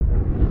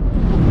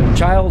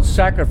Child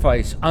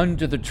sacrifice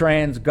unto the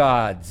trans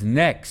gods,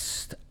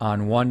 next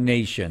on One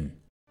Nation.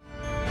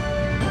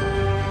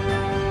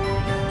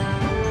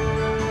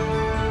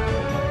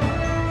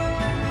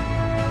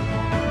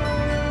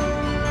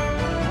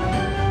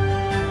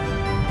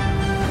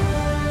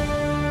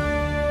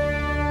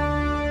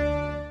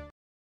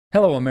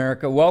 Hello,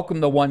 America.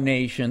 Welcome to One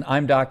Nation.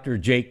 I'm Dr.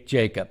 Jake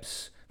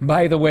Jacobs.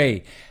 By the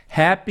way,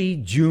 happy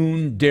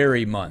June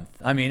Dairy Month.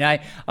 I mean, I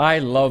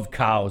love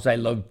cows. I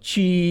love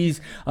cheese.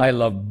 I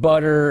love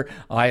butter.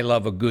 I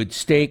love a good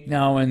steak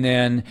now and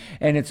then.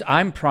 And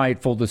I'm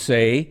prideful to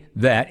say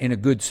that, in a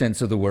good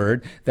sense of the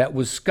word, that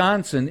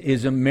Wisconsin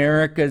is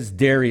America's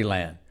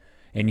dairyland.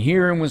 And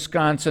here in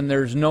Wisconsin,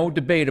 there's no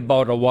debate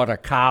about what a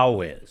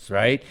cow is,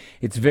 right?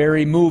 It's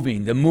very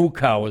moving. The moo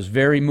cow is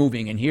very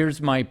moving. And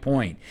here's my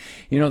point.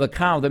 You know,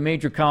 the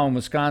major cow in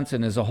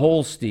Wisconsin is a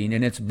Holstein,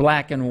 and it's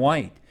black and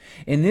white.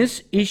 And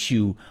this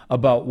issue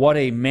about what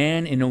a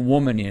man and a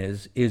woman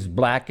is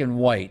black and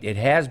white. It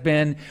has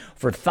been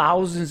for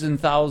thousands and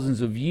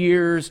thousands of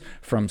years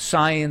from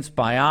science,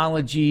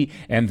 biology,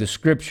 and the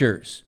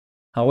scriptures.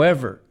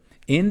 However,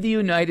 in the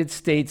United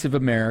States of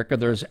America,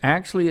 there's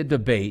actually a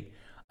debate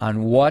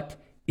on what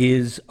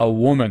is a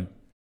woman.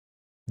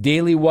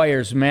 Daily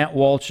Wire's Matt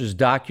Walsh's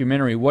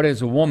documentary, What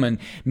is a Woman,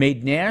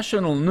 made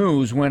national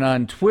news when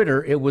on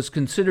Twitter it was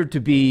considered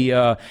to be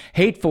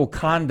hateful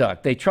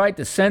conduct. They tried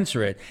to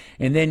censor it.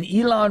 And then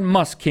Elon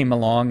Musk came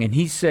along and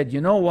he said,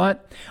 you know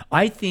what?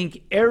 I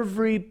think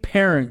every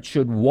parent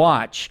should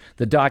watch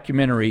the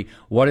documentary,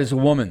 What is a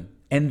Woman?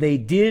 And they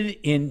did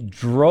in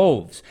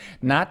droves,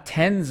 not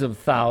tens of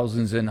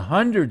thousands and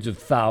hundreds of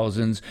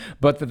thousands,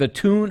 but to the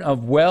tune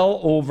of well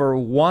over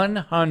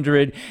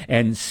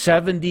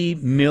 170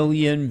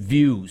 million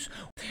views.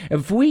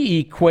 If we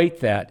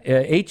equate that,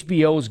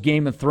 HBO's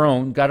Game of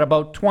Thrones got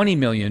about 20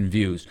 million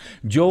views.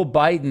 Joe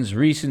Biden's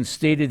recent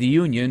State of the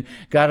Union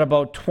got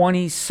about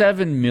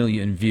 27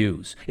 million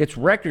views. It's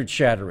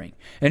record-shattering,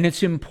 and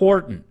it's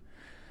important.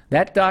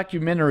 That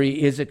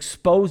documentary is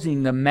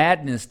exposing the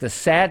madness, the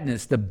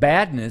sadness, the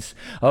badness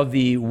of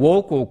the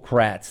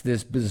wokocrats,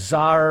 this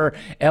bizarre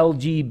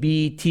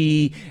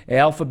LGBT,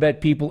 alphabet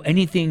people,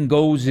 anything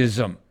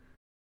goes-ism.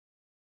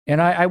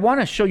 And I want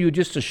to show you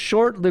just a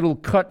short little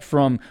cut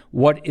from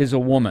What is a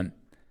Woman,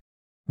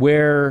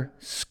 where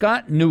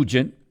Scott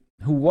Nugent,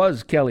 who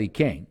was Kelly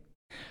King,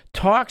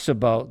 talks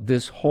about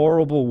this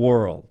horrible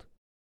world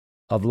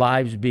of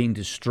lives being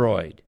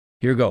destroyed.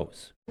 Here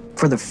goes.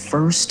 For the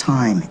first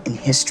time in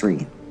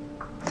history,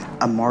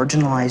 a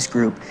marginalized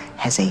group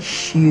has a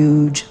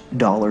huge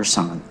dollar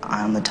sign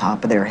on the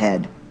top of their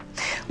head.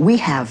 We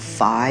have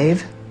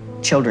 5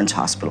 children's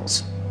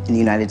hospitals in the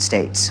United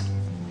States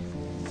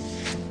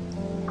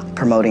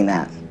promoting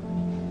that.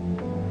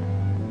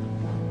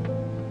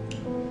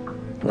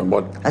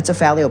 What? That's a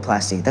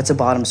phalloplasty. That's a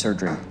bottom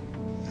surgery.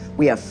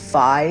 We have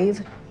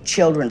 5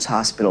 children's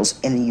hospitals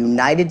in the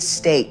United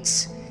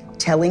States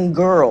telling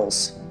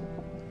girls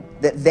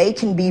that they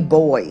can be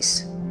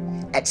boys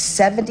at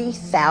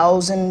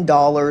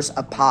 $70,000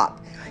 a pop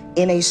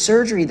in a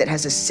surgery that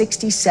has a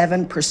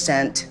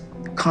 67%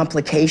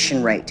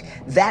 complication rate.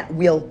 That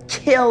will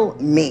kill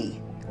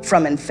me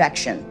from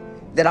infection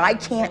that I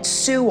can't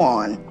sue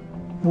on.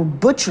 We're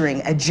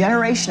butchering a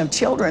generation of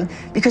children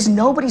because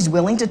nobody's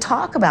willing to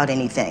talk about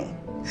anything.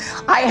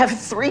 I have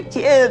 3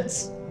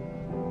 kids.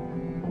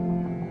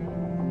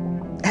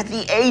 At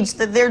the age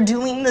that they're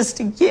doing this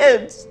to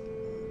kids,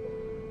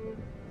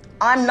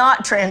 I'm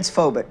not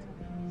transphobic.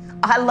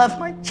 I love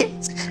my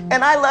kids,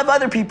 and I love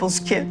other people's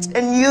kids,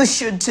 and you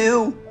should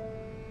too.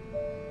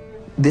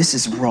 This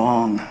is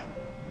wrong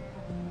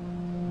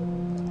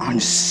on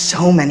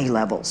so many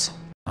levels.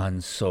 On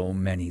so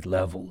many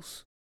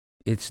levels.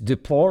 It's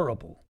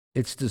deplorable.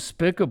 It's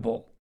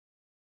despicable.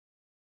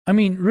 I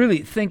mean, really,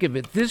 think of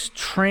it. This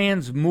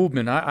trans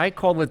movement, I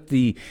call it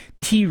the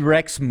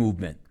T-Rex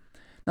movement.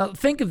 Now,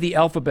 think of the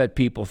alphabet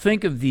people.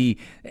 Think of the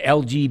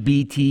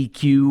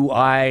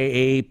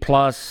LGBTQIA+,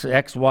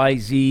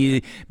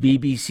 XYZ.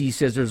 BBC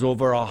says there's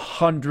over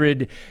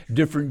 100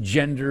 different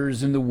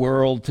genders in the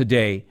world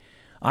today.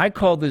 I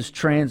call this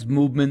trans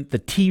movement the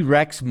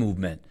T-Rex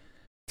movement.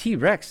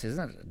 T-Rex,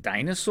 isn't it a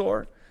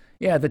dinosaur?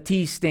 Yeah, the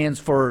T stands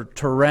for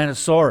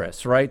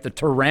Tyrannosaurus, right? The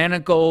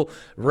tyrannical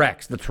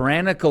Rex, the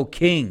tyrannical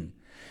king.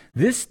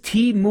 This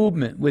T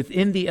movement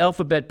within the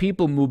alphabet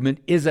people movement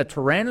is a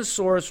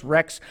Tyrannosaurus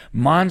Rex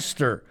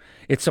monster.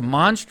 It's a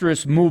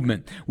monstrous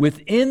movement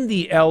within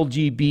the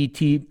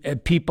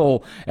LGBT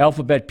people,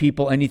 alphabet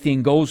people,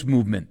 anything goes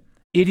movement.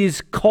 It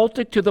is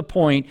cultic to the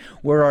point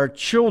where our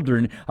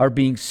children are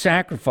being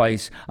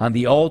sacrificed on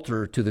the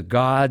altar to the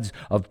gods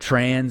of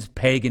trans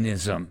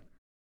paganism.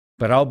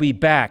 But I'll be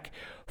back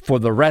for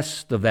the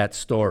rest of that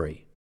story.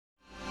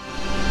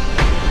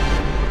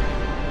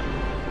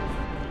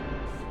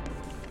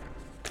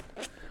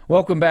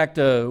 Welcome back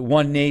to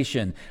One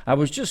Nation. I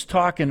was just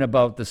talking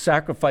about the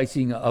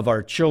sacrificing of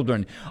our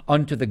children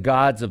unto the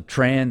gods of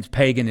trans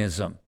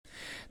paganism.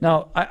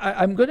 Now,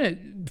 I'm going to,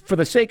 for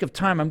the sake of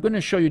time, I'm going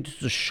to show you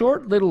just a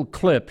short little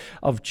clip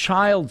of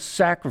child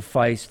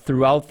sacrifice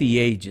throughout the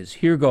ages.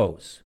 Here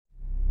goes.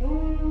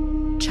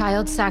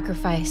 Child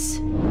sacrifice.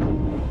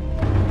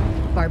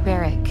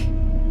 Barbaric.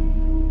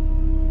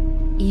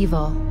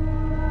 Evil.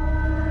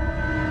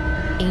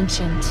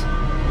 Ancient.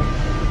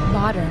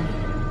 Modern.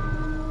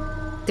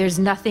 There's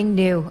nothing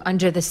new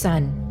under the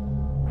sun.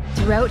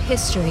 Throughout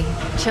history,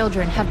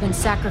 children have been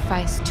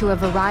sacrificed to a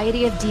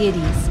variety of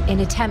deities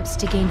in attempts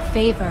to gain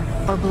favor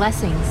or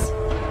blessings.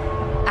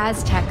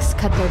 Aztecs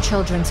cut their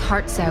children's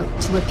hearts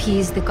out to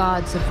appease the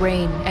gods of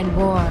rain and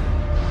war.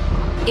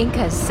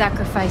 Incas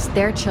sacrificed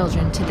their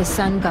children to the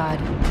sun god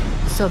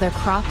so their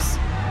crops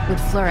would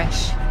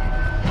flourish.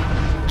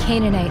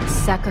 Canaanites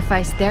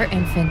sacrificed their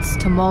infants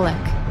to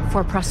Moloch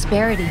for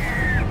prosperity.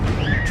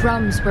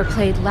 Drums were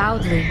played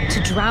loudly to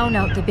drown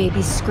out the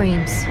baby's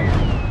screams.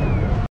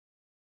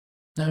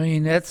 I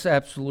mean, that's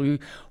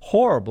absolutely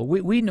horrible.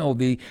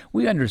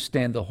 We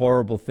understand the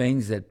horrible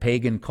things that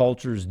pagan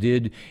cultures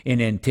did in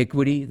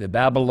antiquity. The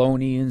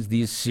Babylonians,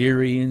 the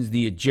Assyrians,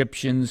 the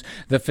Egyptians,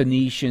 the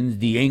Phoenicians,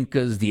 the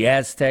Incas, the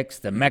Aztecs,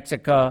 the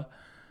Mexica.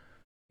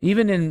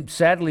 Even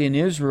sadly in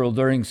Israel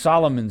during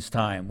Solomon's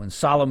time, when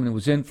Solomon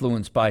was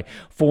influenced by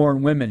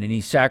foreign women and he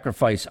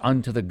sacrificed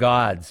unto the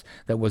gods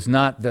that was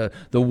not the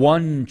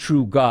one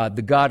true God,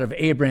 the God of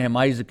Abraham,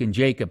 Isaac, and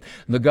Jacob,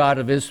 the God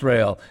of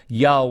Israel,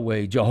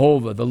 Yahweh,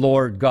 Jehovah, the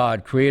Lord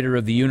God, creator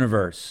of the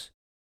universe.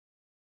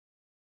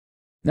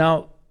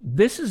 Now,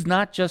 this is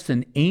not just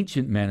an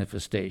ancient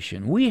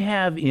manifestation. We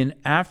have in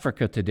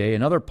Africa today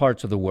and other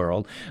parts of the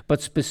world,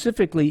 but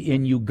specifically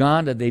in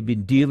Uganda, they've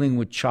been dealing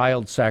with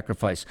child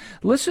sacrifice.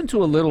 Listen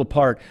to a little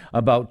part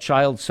about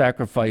child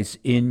sacrifice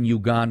in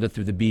Uganda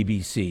through the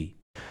BBC.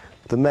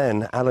 The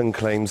men Alan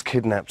claims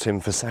kidnapped him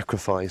for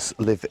sacrifice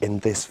live in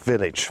this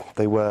village.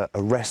 They were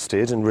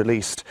arrested and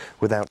released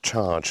without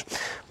charge.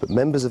 But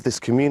members of this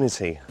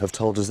community have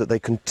told us that they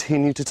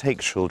continue to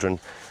take children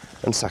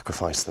and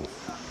sacrifice them.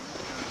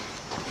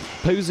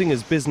 Posing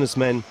as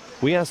businessmen,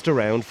 we asked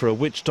around for a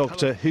witch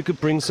doctor who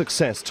could bring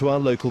success to our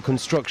local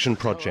construction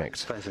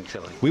project.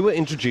 We were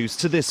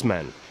introduced to this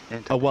man,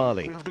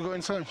 Awali. We have to go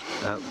inside.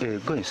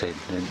 Go inside.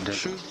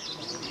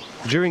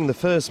 During the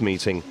first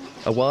meeting,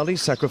 Awali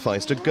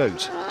sacrificed a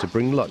goat to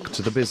bring luck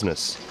to the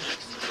business.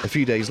 A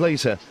few days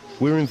later,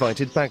 we were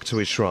invited back to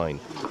his shrine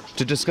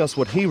to discuss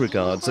what he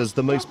regards as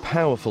the most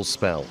powerful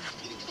spell,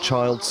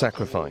 child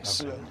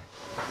sacrifice.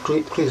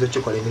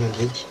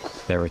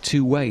 There are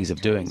two ways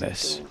of doing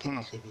this.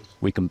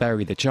 We can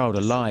bury the child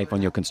alive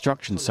on your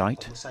construction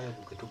site,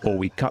 or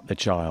we cut the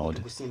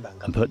child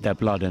and put their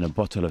blood in a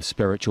bottle of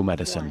spiritual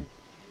medicine.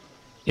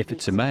 If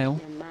it's a male,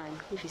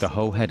 the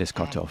whole head is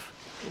cut off,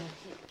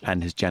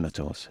 and his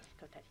genitals.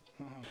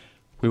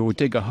 We will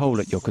dig a hole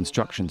at your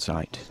construction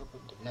site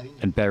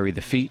and bury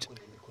the feet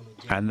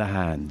and the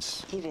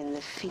hands,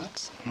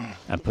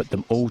 and put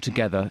them all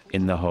together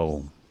in the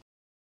hole.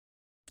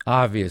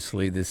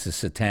 Obviously, this is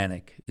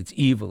satanic. It's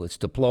evil. It's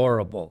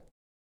deplorable.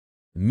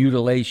 The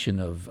mutilation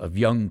of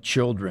young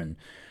children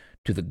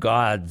to the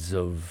gods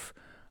of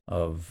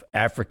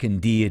African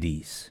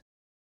deities.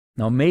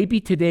 Now, maybe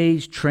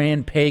today's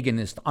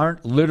trans-paganists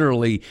aren't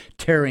literally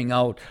tearing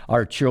out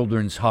our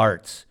children's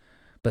hearts,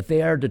 but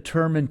they are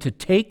determined to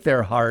take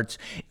their hearts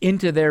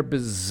into their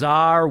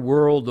bizarre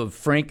world of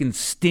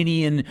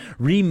Frankensteinian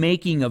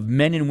remaking of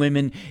men and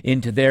women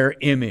into their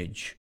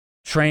image.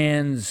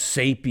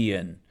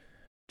 Trans-sapien.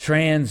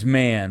 Trans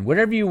man,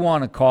 whatever you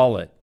want to call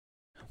it,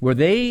 where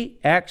they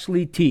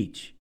actually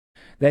teach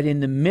that in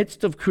the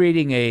midst of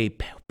creating a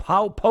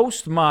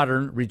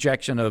postmodern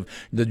rejection of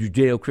the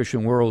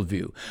Judeo-Christian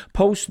worldview,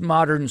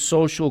 postmodern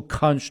social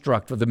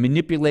construct of the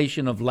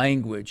manipulation of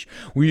language,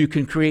 where you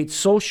can create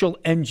social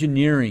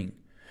engineering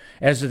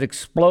as it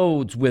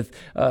explodes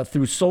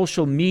through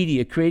social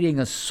media, creating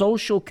a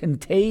social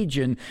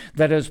contagion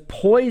that is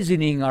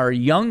poisoning our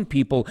young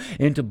people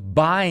into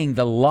buying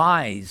the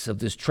lies of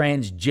this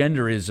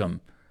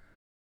transgenderism.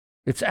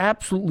 It's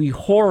absolutely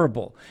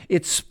horrible.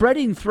 It's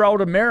spreading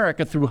throughout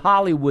America through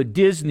Hollywood,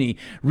 Disney,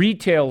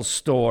 retail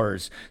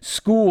stores,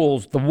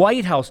 schools, the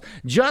White House.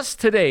 Just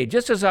today,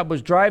 just as I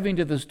was driving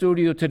to the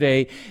studio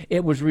today,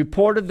 it was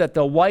reported that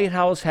the White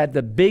House had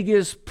the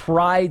biggest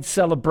pride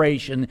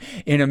celebration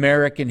in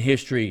American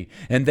history.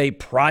 And they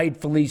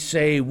pridefully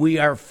say, we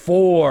are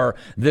for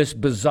this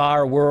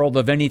bizarre world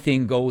of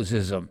anything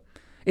goesism.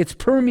 It's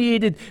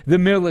permeated the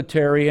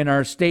military and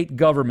our state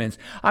governments.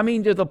 I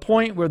mean, to the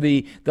point where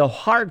the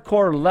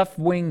hardcore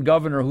left-wing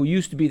governor who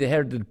used to be the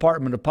head of the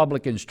Department of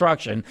Public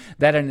Instruction,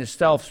 that in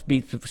itself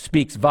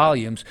speaks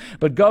volumes,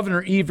 but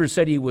Governor Evers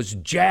said he was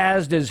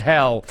jazzed as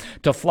hell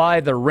to fly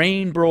the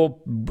rainbow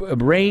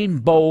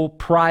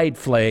pride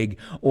flag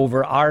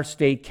over our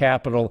state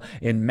capitol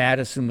in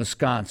Madison,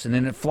 Wisconsin.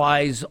 And it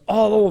flies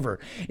all over.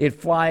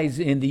 It flies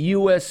in the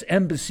U.S.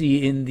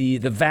 Embassy in the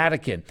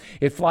Vatican.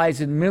 It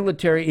flies in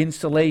military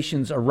installations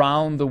installations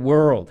around the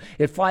world.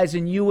 It flies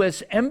in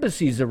U.S.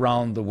 embassies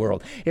around the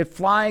world. It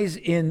flies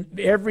in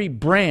every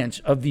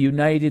branch of the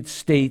United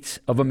States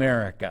of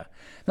America.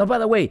 Now, by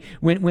the way,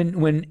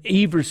 when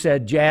Evers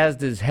said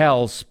jazzed as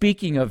hell,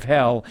 speaking of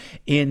hell,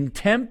 in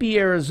Tempe,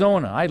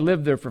 Arizona, I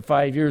lived there for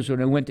 5 years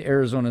when I went to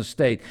Arizona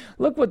State.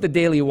 Look what the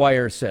Daily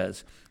Wire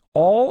says.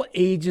 All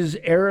ages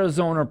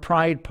Arizona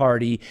Pride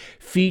Party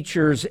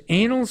features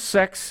anal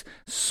sex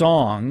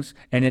songs,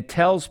 and it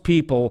tells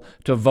people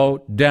to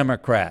vote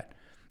Democrat.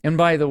 And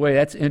by the way,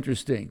 that's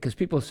interesting because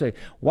people say,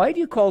 why do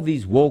you call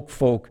these woke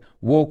folk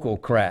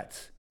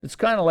wokeocrats? It's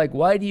kind of like,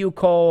 why do you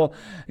call,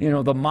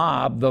 the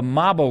mob the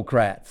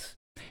mobocrats?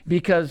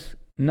 Because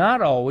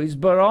not always,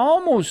 but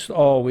almost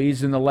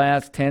always in the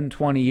last 10,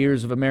 20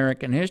 years of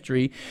American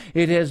history,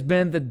 it has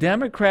been the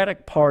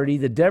Democratic Party,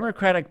 the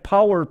Democratic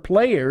power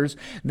players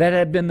that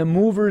have been the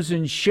movers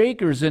and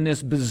shakers in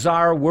this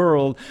bizarre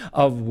world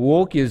of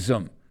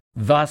wokeism.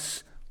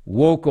 Thus,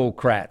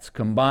 wokeocrats.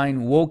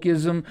 Combine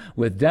wokeism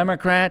with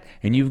Democrat,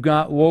 and you've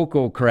got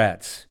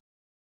wokeocrats.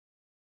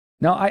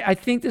 Now, I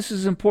think this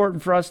is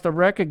important for us to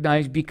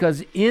recognize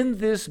because in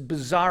this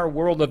bizarre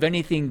world of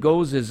anything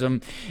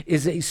goesism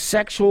is a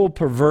sexual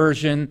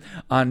perversion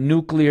on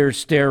nuclear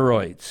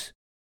steroids.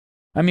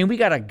 I mean, we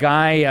got a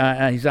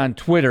guy, he's on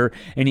Twitter,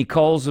 and he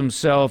calls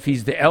himself,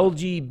 he's the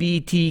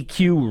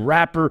LGBTQ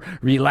rapper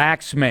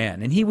Relax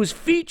Man. And he was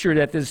featured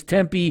at this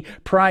Tempe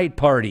Pride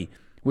Party,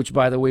 which,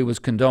 by the way, was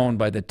condoned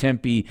by the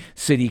Tempe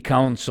City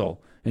Council.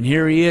 And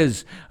here he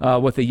is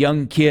with a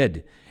young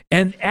kid.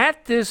 And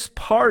at this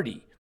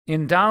party,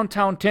 in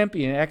downtown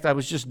Tempe, in fact, I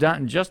was just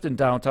in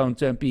downtown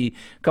Tempe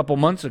a couple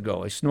months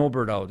ago. I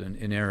snowbird out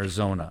in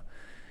Arizona.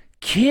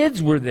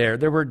 Kids were there.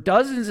 There were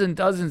dozens and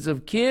dozens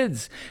of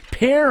kids,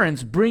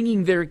 parents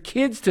bringing their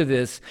kids to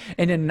this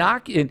and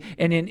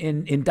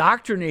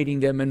indoctrinating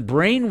them and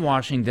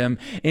brainwashing them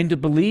into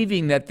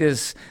believing that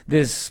this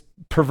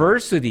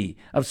perversity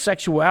of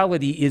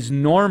sexuality is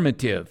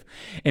normative.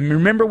 And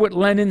remember what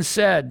Lenin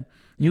said.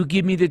 You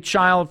give me the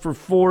child for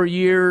 4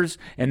 years,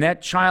 and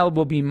that child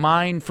will be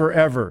mine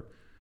forever.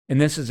 And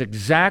this is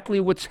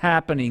exactly what's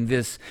happening,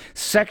 this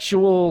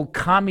sexual,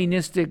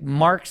 communistic,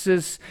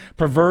 Marxist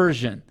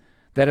perversion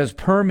that has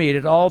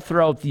permeated all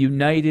throughout the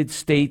United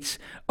States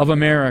of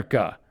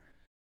America.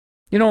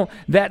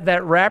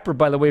 That rapper,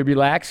 by the way,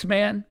 Relax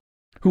Man,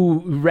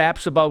 who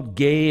raps about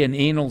gay and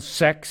anal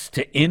sex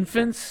to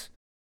infants.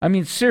 I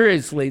mean,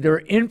 seriously, there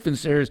are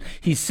infants there.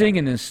 He's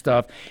singing this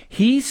stuff.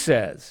 He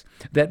says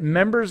that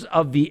members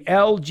of the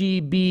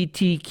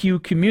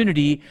LGBTQ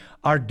community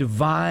are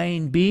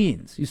divine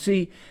beings. You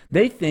see,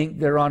 they think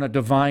they're on a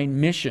divine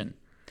mission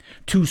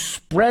to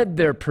spread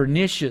their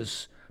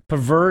pernicious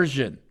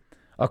perversion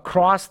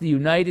across the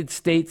United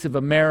States of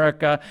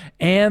America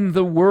and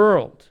the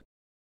world.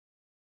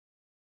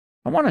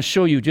 I want to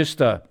show you just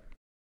a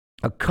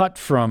cut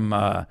from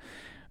the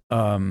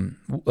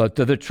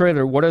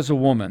trailer, What is a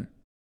Woman?,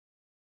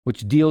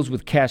 which deals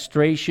with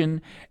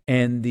castration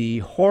and the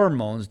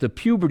hormones, the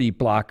puberty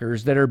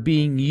blockers that are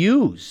being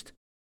used.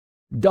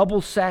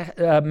 Double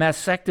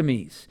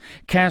mastectomies,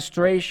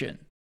 castration,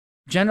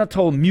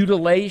 genital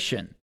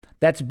mutilation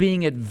that's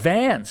being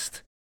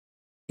advanced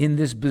in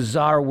this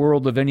bizarre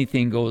world of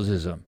anything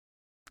goesism.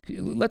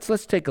 Let's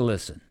take a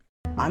listen.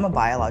 I'm a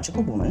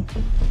biological woman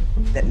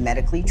that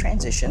medically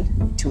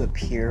transitioned to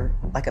appear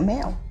like a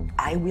male.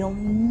 I will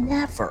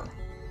never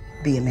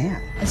be a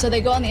man. And so they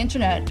go on the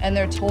internet and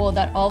they're told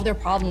that all of their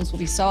problems will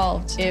be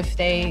solved if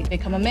they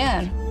become a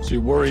man. So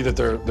you worry that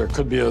there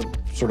could be a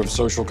sort of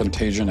social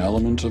contagion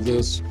element of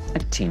this? A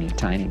teeny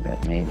tiny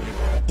bit, maybe.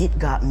 It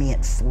got me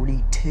at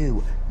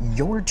 42.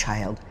 Your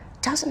child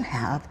doesn't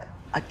have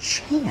a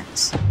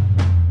chance.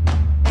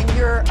 And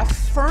you're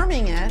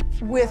affirming it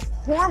with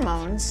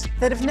hormones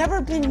that have never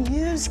been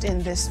used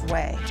in this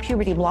way.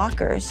 Puberty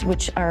blockers,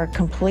 which are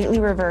completely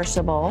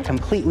reversible.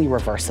 Completely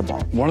reversible.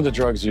 One of the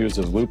drugs used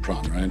is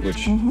Lupron, right?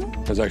 Which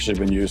has actually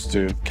been used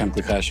to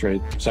chemically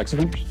castrate sex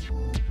offenders.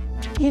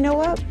 You know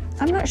what?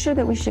 I'm not sure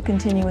that we should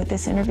continue with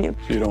this interview.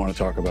 So you don't want to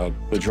talk about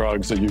the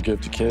drugs that you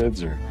give to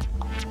kids, or?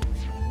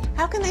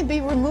 How can they be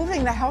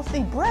removing the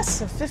healthy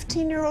breasts of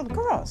 15-year-old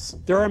girls?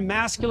 There are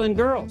masculine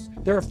girls.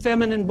 There are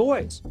feminine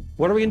boys.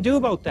 What are we going to do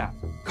about that?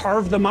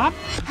 Carve them up?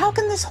 How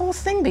can this whole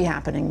thing be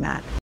happening,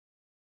 Matt?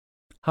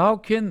 How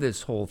can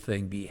this whole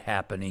thing be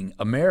happening,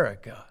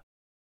 America?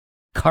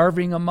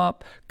 Carving them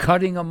up,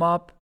 cutting them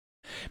up,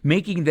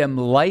 making them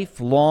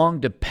lifelong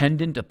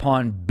dependent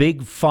upon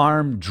big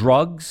farm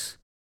drugs,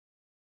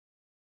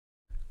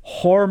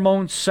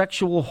 hormones,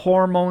 sexual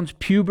hormones,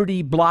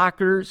 puberty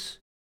blockers.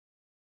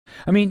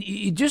 I mean,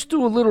 you just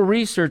do a little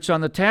research on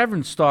the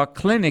Tavistock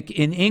Clinic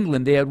in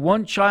England. They had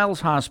one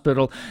child's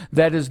hospital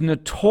that is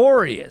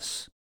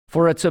notorious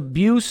for its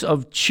abuse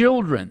of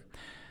children,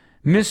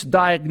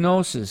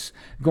 misdiagnosis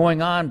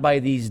going on by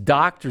these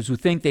doctors who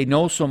think they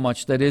know so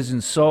much that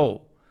isn't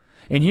so.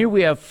 And here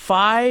we have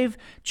 5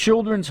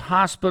 children's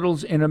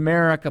hospitals in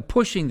America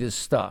pushing this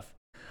stuff.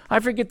 I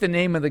forget the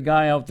name of the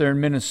guy out there in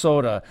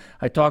Minnesota.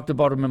 I talked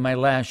about him in my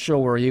last show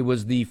where he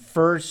was the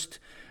first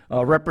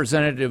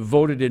representative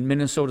voted in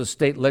Minnesota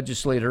state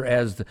legislature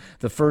as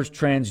the first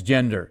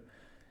transgender.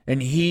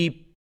 And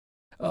he,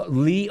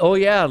 Lee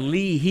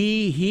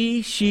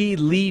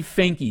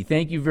Finke.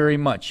 Thank you very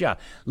much. Yeah,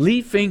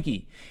 Lee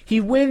Finke.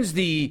 He wins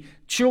the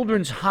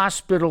Children's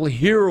Hospital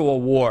Hero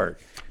Award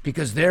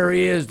because there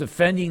he is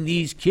defending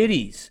these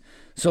kiddies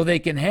so they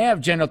can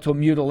have genital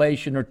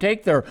mutilation or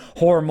take their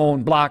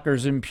hormone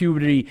blockers and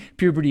puberty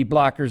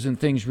blockers and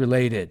things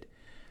related.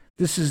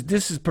 This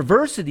is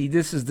perversity.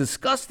 This is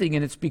disgusting,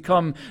 and it's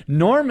become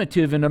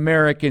normative in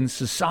American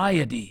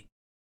society.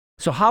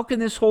 So how can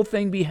this whole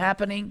thing be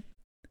happening?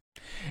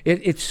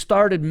 It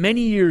started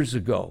many years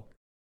ago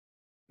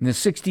in the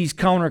 60s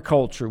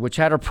counterculture, which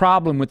had a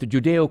problem with the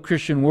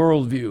Judeo-Christian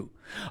worldview.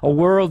 A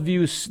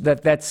worldview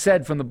that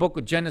said from the book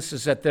of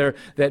Genesis that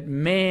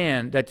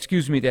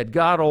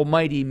God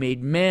Almighty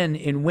made men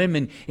and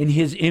women in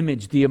his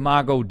image, the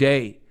Imago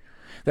Dei.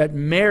 That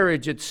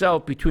marriage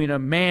itself between a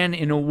man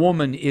and a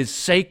woman is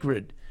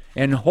sacred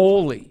and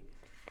holy.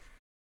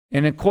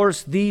 And of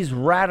course, these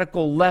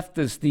radical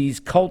leftists, these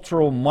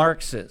cultural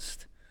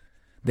Marxists,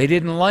 they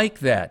didn't like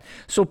that.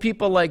 So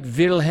people like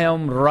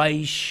Wilhelm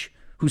Reich,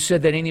 who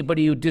said that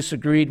anybody who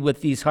disagreed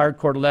with these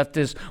hardcore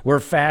leftists were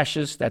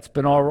fascists. That's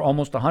been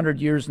almost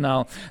 100 years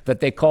now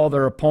that they call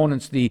their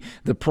opponents, the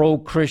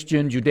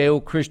pro-Christian,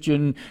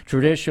 Judeo-Christian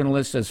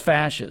traditionalists, as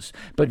fascists.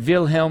 But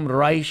Wilhelm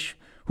Reich,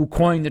 who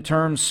coined the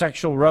term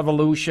sexual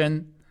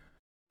revolution,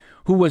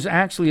 who was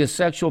actually a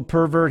sexual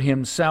pervert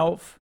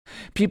himself.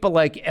 People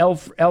like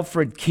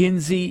Alfred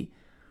Kinsey,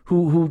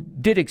 who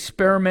did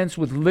experiments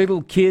with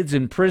little kids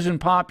in prison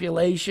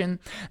population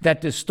that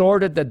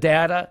distorted the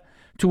data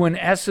to, in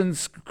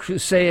essence,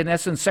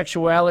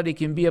 sexuality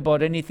can be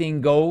about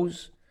anything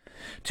goes.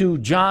 To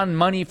John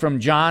Money from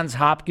Johns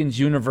Hopkins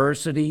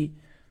University,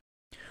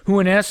 who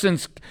in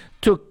essence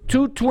took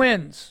two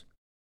twins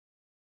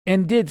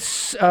and did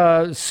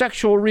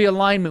sexual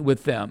realignment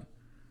with them.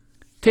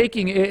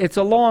 It's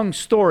a long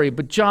story,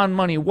 but John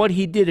Money, what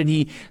he did, and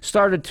he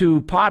started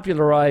to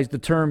popularize the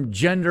term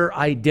gender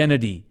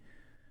identity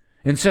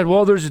and said,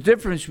 well, there's a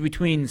difference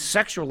between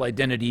sexual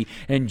identity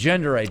and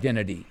gender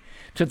identity.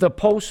 To the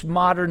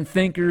postmodern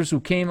thinkers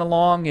who came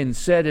along and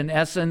said, in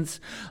essence,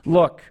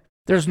 look,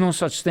 there's no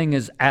such thing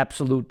as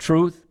absolute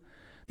truth.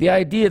 The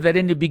idea that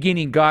in the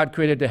beginning God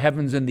created the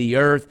heavens and the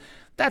earth,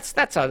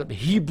 that's a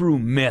Hebrew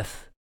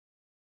myth.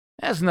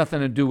 It has nothing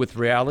to do with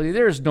reality.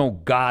 There is no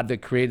God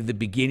that created the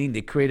beginning,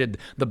 that created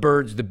the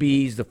birds, the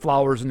bees, the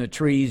flowers, and the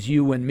trees,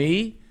 you and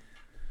me.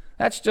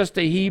 That's just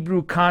a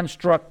Hebrew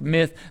construct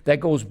myth that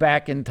goes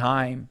back in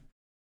time.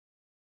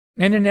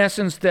 And in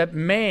essence, that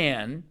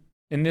man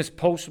in this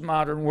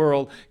postmodern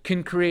world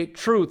can create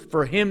truth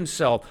for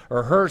himself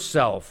or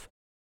herself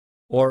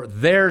or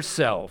their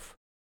self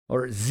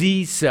or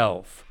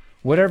Z-self,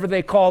 whatever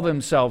they call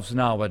themselves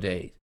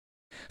nowadays.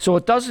 So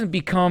it doesn't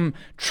become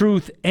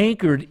truth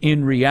anchored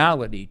in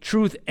reality,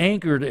 truth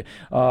anchored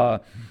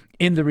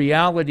in the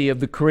reality of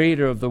the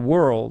creator of the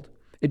world.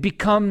 It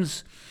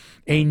becomes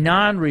a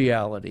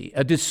non-reality,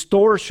 a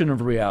distortion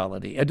of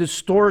reality, a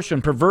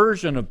distortion,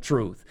 perversion of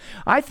truth.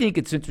 I think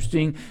it's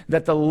interesting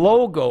that the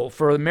logo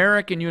for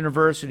American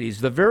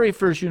universities, the very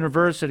first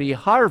university,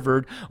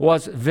 Harvard,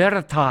 was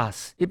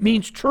Veritas. It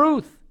means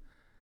truth.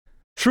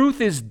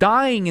 Truth is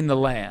dying in the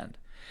land.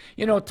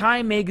 You know,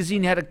 Time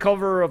magazine had a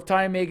cover of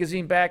Time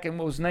magazine back in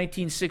what was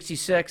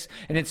 1966,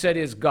 and it said,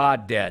 "Is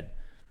God dead?"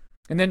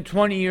 And then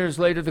 20 years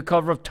later, the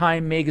cover of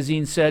Time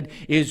magazine said,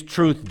 "Is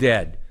truth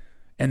dead?"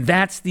 And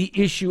that's the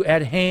issue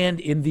at hand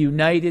in the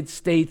United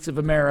States of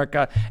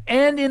America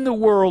and in the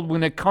world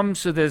when it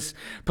comes to this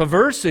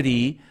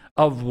perversity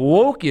of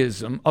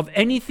wokeism, of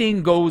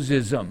anything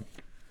goesism.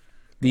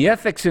 The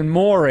ethics and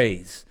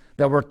mores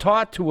that were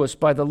taught to us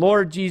by the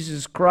Lord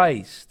Jesus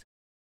Christ.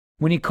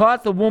 When he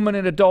caught the woman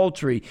in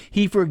adultery,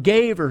 he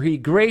forgave her. He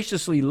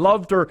graciously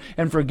loved her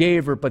and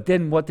forgave her. But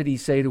then what did he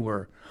say to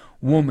her?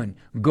 Woman,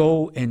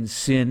 go and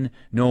sin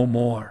no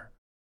more.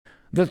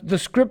 The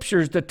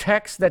scriptures, the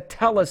texts that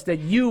tell us that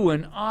you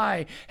and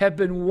I have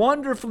been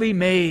wonderfully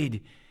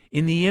made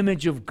in the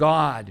image of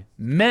God.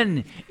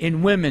 Men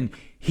and women,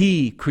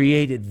 he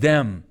created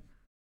them.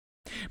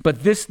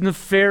 But this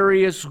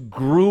nefarious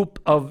group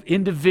of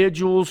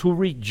individuals who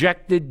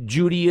rejected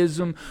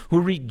Judaism, who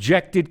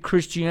rejected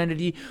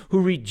Christianity, who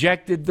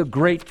rejected the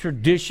great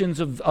traditions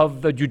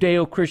of the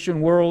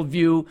Judeo-Christian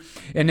worldview,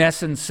 in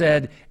essence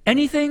said,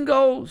 anything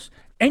goes.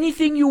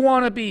 Anything you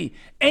want to be,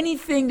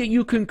 anything that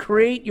you can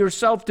create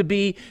yourself to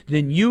be,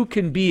 then you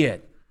can be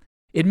it.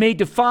 It may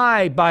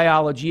defy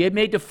biology. It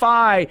may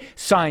defy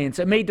science.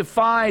 It may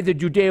defy the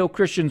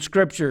Judeo-Christian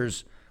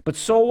scriptures. But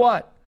so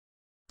what?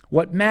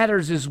 What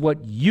matters is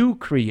what you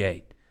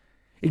create.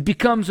 It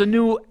becomes a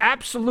new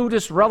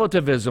absolutist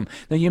relativism.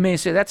 Now you may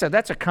say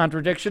that's a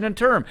contradiction in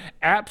term,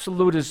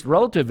 absolutist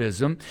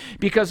relativism,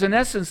 because in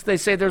essence they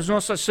say there's no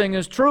such thing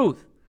as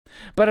truth.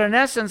 But in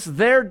essence,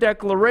 their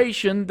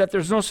declaration that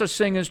there's no such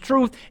thing as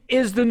truth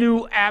is the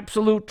new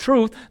absolute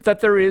truth, that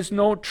there is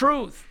no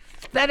truth.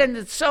 That in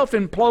itself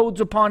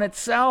implodes upon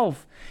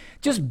itself.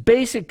 Just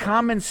basic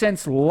common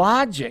sense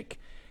logic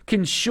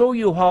can show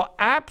you how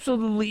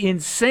absolutely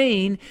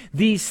insane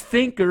these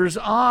thinkers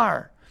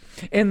are.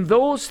 And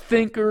those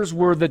thinkers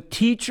were the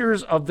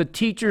teachers of the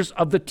teachers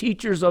of the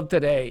teachers of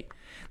today.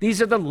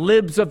 These are the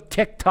libs of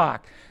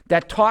TikTok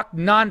that talk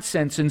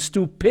nonsense and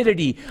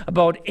stupidity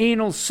about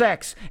anal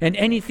sex and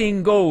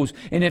anything goes.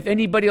 And if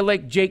anybody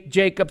like Jake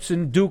Jacobs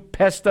and Duke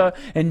Pesta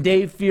and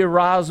Dave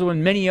Fiorazzo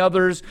and many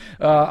others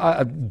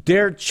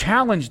dare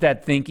challenge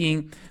that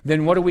thinking,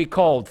 then what are we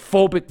called?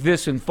 Phobic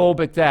this and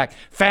phobic that,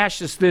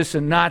 fascist this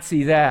and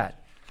Nazi that.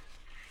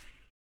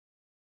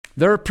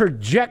 Their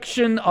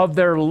projection of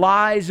their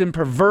lies and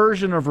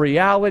perversion of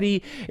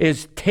reality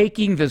is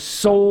taking the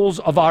souls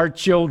of our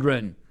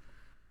children.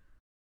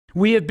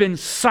 We have been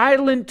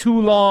silent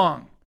too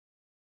long.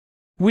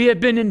 We have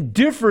been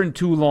indifferent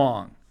too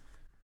long.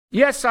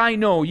 Yes, I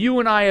know,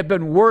 you and I have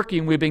been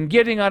working. We've been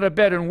getting out of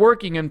bed and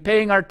working and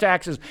paying our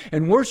taxes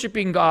and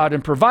worshiping God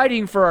and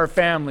providing for our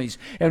families.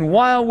 And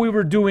while we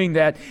were doing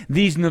that,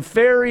 these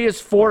nefarious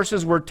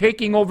forces were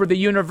taking over the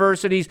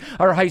universities,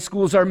 our high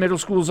schools, our middle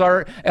schools,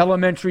 our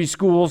elementary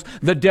schools,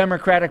 the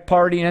Democratic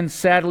Party, and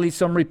sadly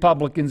some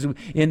Republicans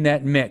in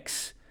that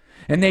mix.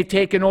 And they've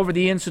taken over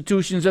the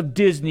institutions of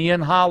Disney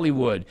and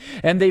Hollywood.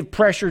 And they've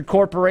pressured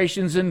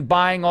corporations in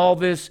buying all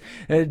this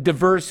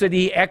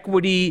diversity,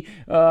 equity,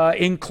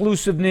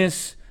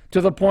 inclusiveness,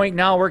 to the point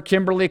now where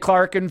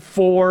Kimberly-Clark and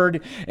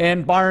Ford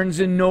and Barnes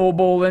 &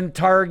 Noble and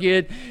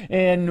Target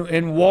and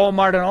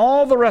Walmart and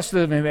all the rest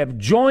of them have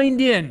joined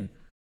in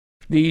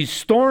these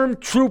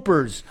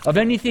stormtroopers of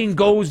anything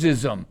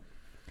goesism,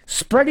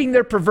 spreading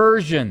their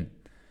perversion.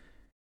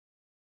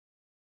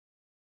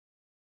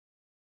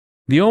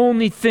 The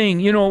only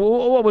thing,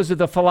 what was it,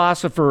 the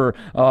philosopher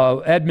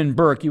Edmund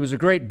Burke? He was a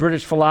great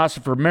British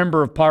philosopher,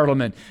 member of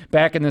Parliament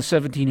back in the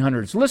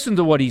 1700s. Listen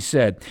to what he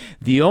said.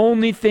 The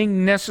only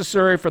thing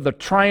necessary for the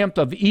triumph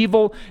of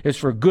evil is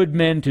for good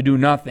men to do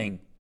nothing.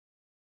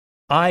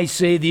 I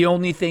say the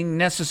only thing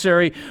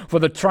necessary for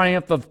the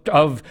triumph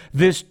of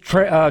this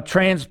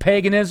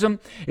trans-paganism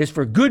is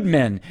for good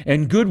men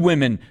and good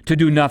women to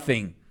do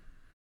nothing.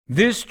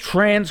 This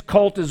trans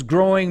cult is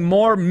growing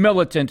more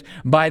militant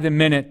by the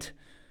minute.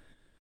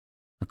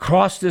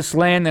 Across this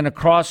land and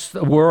across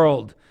the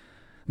world,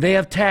 they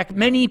have attacked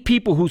many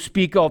people who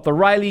speak out, the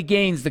Riley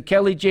Gaines, the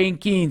Kelly Jane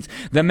Keens,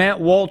 the Matt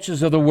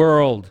Walshes of the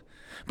world.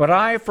 But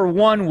I, for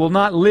one, will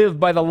not live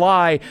by the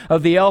lie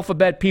of the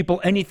alphabet people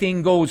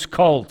anything goes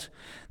cult.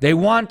 They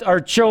want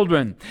our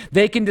children.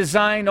 They can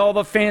design all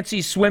the fancy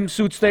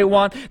swimsuits they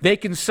want. They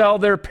can sell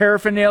their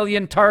paraphernalia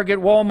in Target,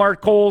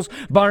 Walmart, Kohl's,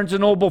 Barnes &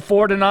 Noble,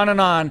 Ford, and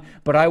on,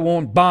 but I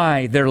won't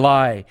buy their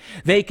lie.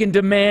 They can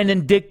demand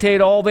and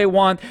dictate all they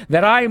want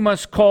that I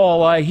must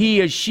call a he,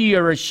 a she,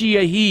 or a she,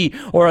 a he,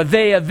 or a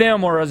they, a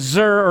them, or a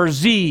zer, or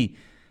z,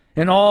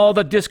 and all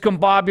the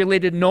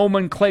discombobulated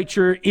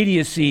nomenclature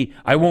idiocy.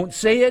 I won't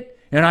say it,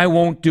 and I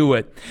won't do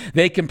it.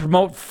 They can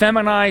promote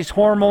feminized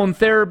hormone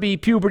therapy,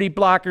 puberty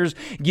blockers,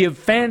 give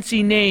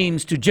fancy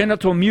names to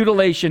genital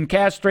mutilation,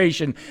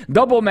 castration,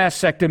 double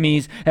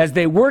mastectomies as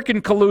they work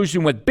in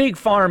collusion with Big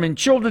Pharma and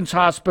children's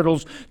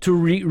hospitals to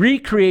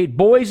recreate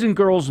boys and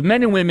girls,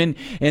 men and women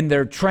in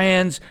their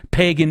trans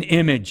pagan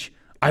image.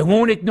 I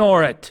won't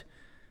ignore it.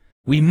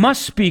 We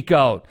must speak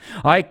out.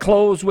 I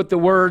close with the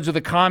words of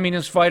the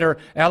communist fighter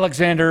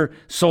Alexander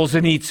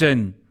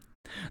Solzhenitsyn.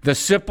 The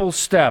simple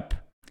step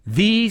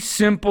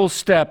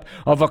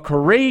of a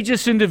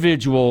courageous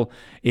individual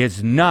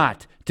is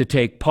not to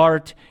take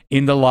part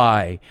in the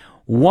lie.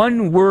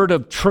 One word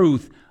of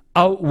truth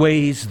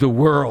outweighs the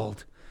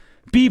world.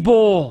 Be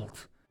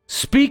bold,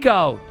 speak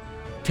out,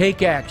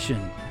 take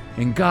action,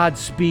 and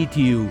Godspeed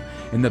to you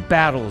in the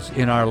battles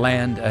in our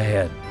land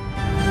ahead.